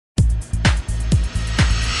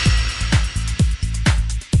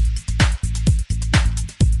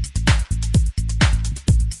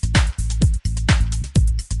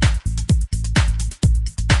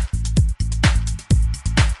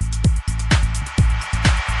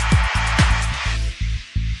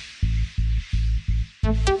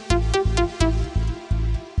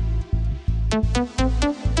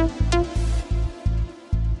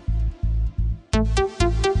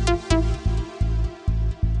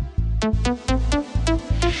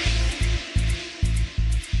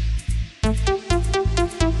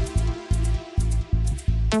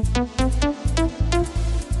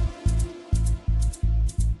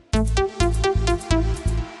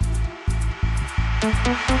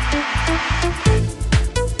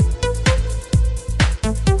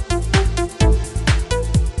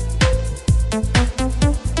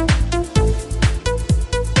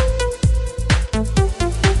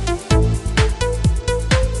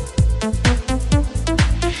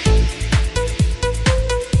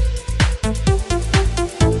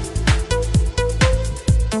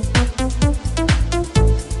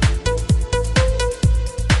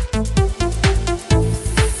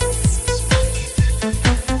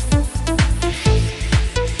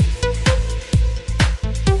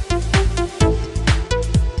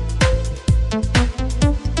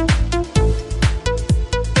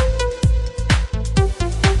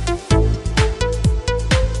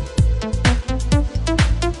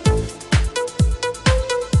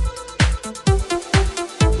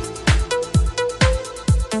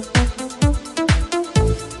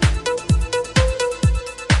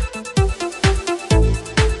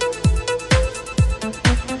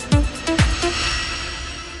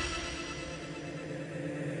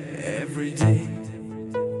Every day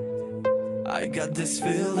I got these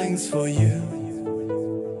feelings for you.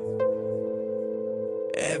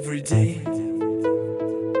 Every day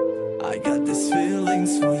I got these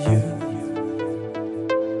feelings for you.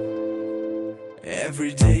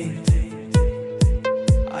 Every day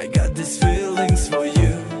I got these feelings for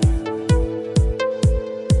you.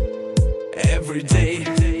 Every day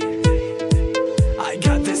I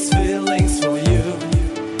got these feelings for you.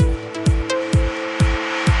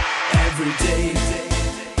 Every day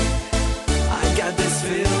I got these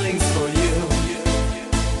feelings for you.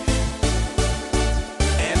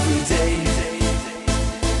 Every day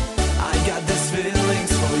I got these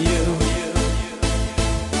feelings for you.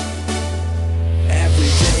 Every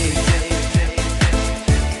day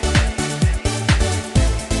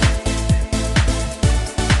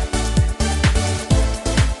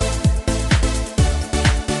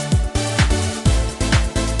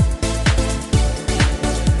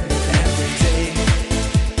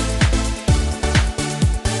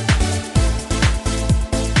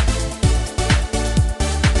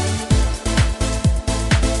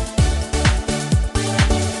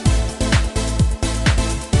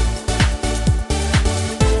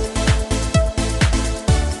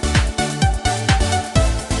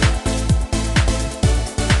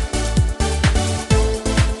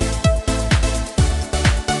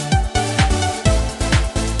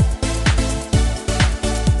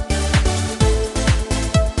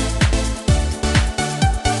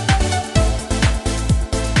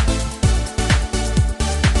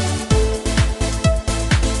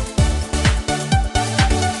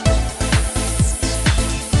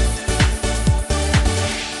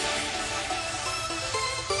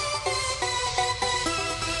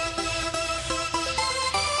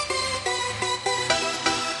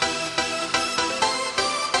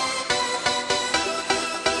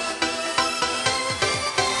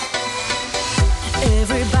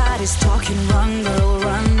everybody's talking, run girl,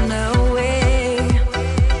 run away.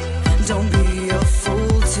 Don't be a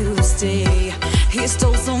fool to stay. He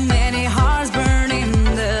stole so many hearts, burning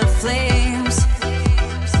the flames.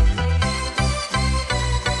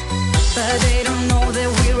 But they don't know that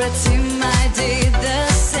we're a team. I did the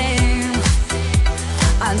same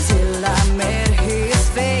until I met his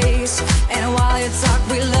face. And while you talk,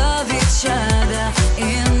 we love each other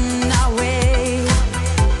in our way.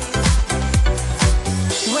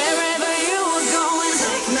 Wherever you are going,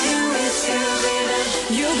 take me with you, baby.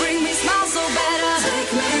 You bring me smiles so better.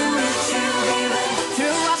 Take me with you, baby.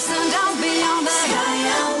 Through ups and downs, be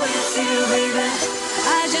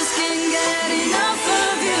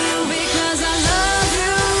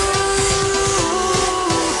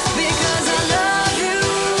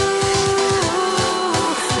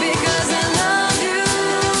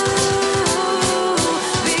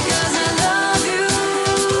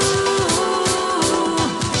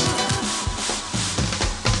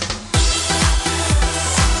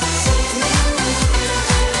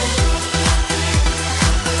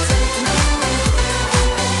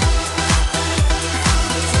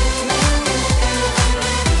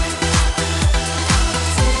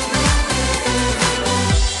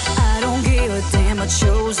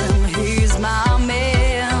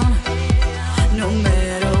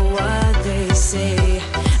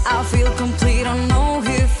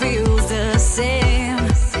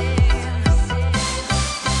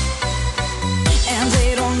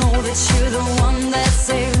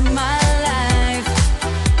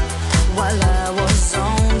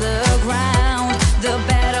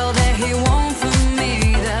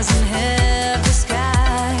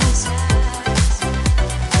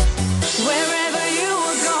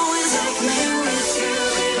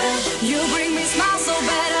bring me smiles so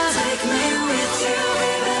better. Take me with you,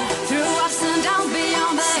 baby. Through ups and downs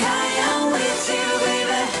beyond the sky, I'm with you,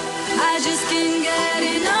 baby. I just can't get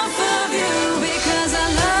enough of you because I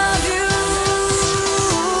love you.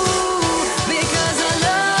 Because I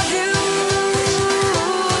love you.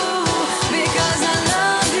 Because I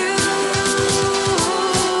love you.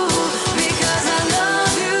 Because I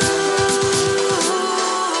love you.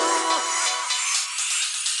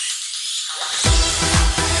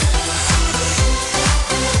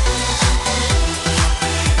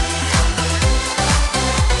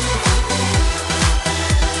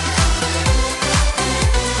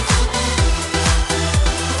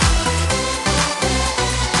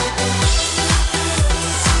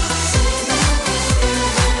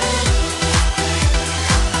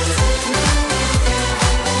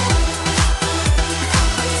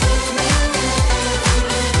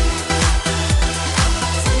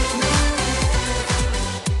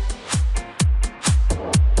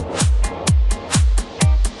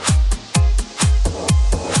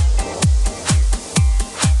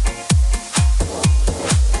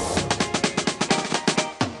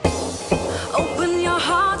 Open your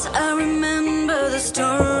heart, I remember the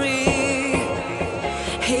story.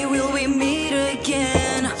 Hey, will we meet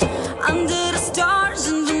again? Under the stars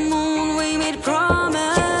and the moon, we made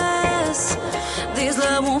promise. This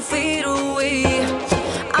love won't fade away.